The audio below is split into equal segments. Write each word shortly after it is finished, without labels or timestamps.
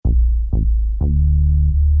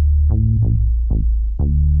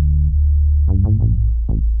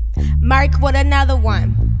Murk with another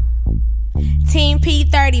one. Team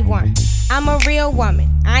P31. I'm a real woman.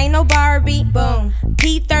 I ain't no Barbie. Boom.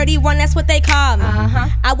 P31, that's what they call me.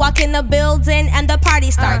 I walk in the building and the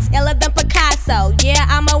party starts. Iller than Picasso. Yeah,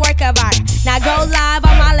 I'm a work of art. Now go live,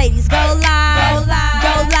 all my ladies. Go live.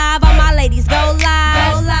 Go live, all my ladies. Go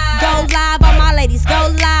live. Go live, all my ladies.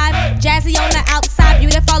 Go live. Jazzy on the outside,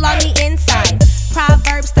 beautiful on the inside.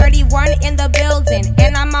 Proverbs 31 in the building,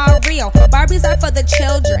 and I'm all real. Barbies are for the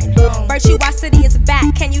children. Virtuosity is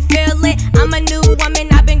back, can you feel it? I'm a new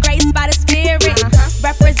woman, I've been graced by the spirit.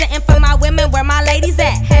 Representing for my women, where my ladies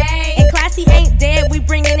at? Hey, and classy ain't dead, we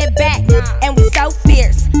bringing it back. And we so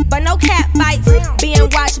fierce, but no cat fights.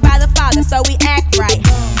 Being watched by the Father, so we act right.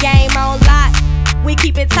 Game on lock, we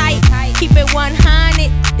keep it tight. Keep it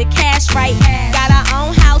 100, the cash right. Got our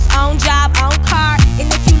own house, own job, own car.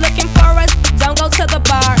 And if you looking for us, don't go to the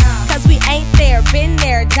bar, cause we ain't there, been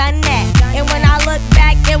there, done that. And when I look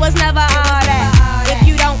back, it was never all that. If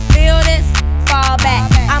you don't feel this, fall back.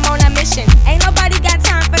 I'm on a mission, ain't nobody got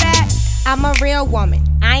time for that. I'm a real woman,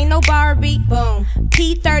 I ain't no Barbie. Boom.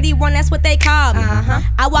 P31, that's what they call me.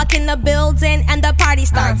 I walk in the building and the party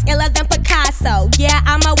starts. Iller than Picasso, yeah,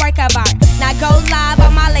 I'm a work of art. Now go live,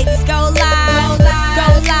 all my ladies, go live. Go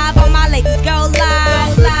live, all my ladies, go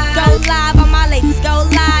live. Go live, all my ladies, go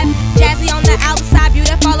live. Jazzy on the outside,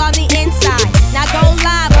 beautiful on the inside. Now go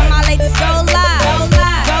live, all my ladies, go live.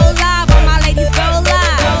 Go live, all my ladies, go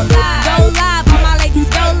live. Go live, all my ladies,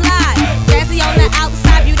 go live. Jazzy on the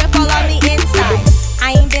outside, beautiful on the inside.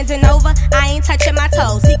 I ain't bending over, I ain't touching my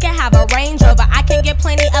toes. He can have a Range Rover, I can get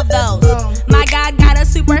plenty of those. My God got a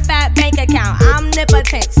super fat bank account. I'm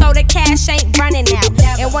omnipotent, so the cash ain't running out.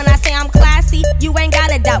 And when I say I'm classy, you ain't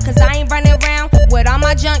got a doubt, cause I ain't running around with all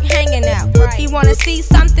my junk hanging out. He wanna see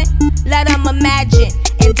something? Let him imagine.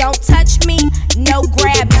 And don't touch me, no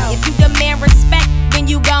grab me. If you demand respect, then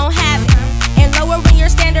you gon' have it. And lowering your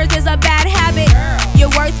standards is a bad habit. You're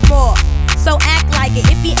worth more, so act like it.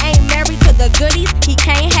 If he ain't married to the goodies, he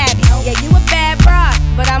can't have it. Yeah, you a bad broad,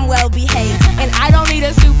 but I'm well behaved. And I don't need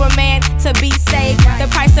a Superman to be saved. The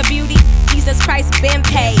price of beauty, Jesus Christ been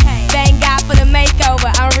paid. Thank God for the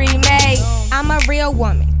makeover, I'm remade. I'm a real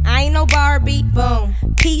woman, I ain't no Barbie. Boom.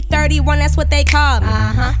 P31, that's what they call me.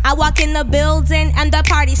 I walk in the building and the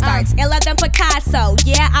party starts. Iller than Picasso,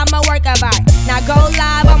 yeah, I'm a work of art. Now go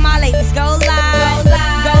live, all my ladies, go live.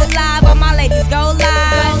 Go live, all my ladies, go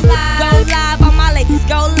live. Go live, all my ladies,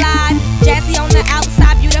 go live. Jazzy on the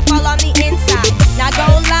outside, beautiful on the inside. Now go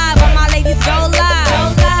live, all my ladies, go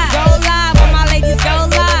live. Go live, all my ladies, go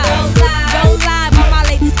live. Go live, all my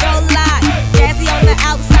ladies, go live. Jazzy on the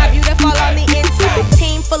outside, beautiful on the inside.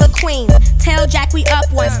 Team full of queens, tell Jack we up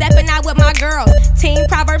one. Stepping out with my girls, Team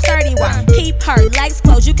Proverbs 31. Keep her legs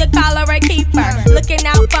closed, you could call her a keeper. Looking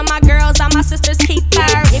out for my girls, all my sisters keep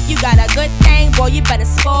her. If you got a good thing, boy, you better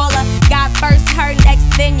spoil her. God first, her next,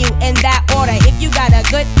 then you, in that order. If you got a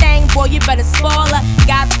good thing, boy, you better spoil her.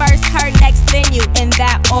 God first, her next, then you, in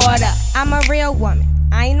that order. I'm a real woman,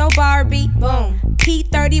 I ain't no Barbie. Boom.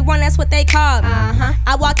 P31, that's what they call me.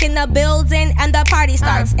 I walk in the building and the party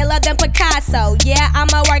starts. Iller than Picasso,